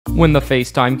When the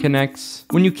FaceTime connects.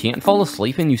 When you can't fall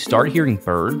asleep and you start hearing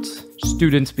birds.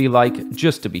 Students be like,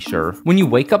 just to be sure. When you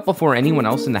wake up before anyone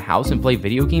else in the house and play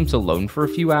video games alone for a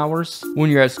few hours.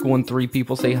 When you're at school and 3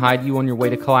 people say hi to you on your way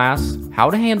to class. How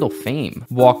to handle fame.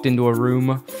 Walked into a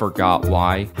room, forgot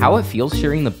why. How it feels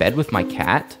sharing the bed with my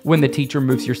cat. When the teacher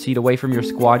moves your seat away from your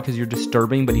squad because you're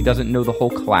disturbing but he doesn't know the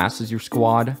whole class is your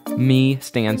squad. Me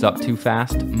stands up too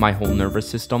fast, my whole nervous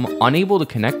system, unable to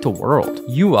connect to world.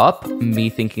 You up? Me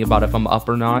thinking about if I'm up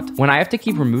or not. When I have to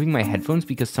keep removing my headphones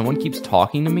because someone keeps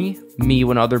talking to me. Me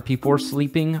when other people are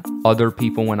sleeping, other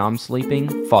people when I'm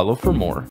sleeping. Follow for more.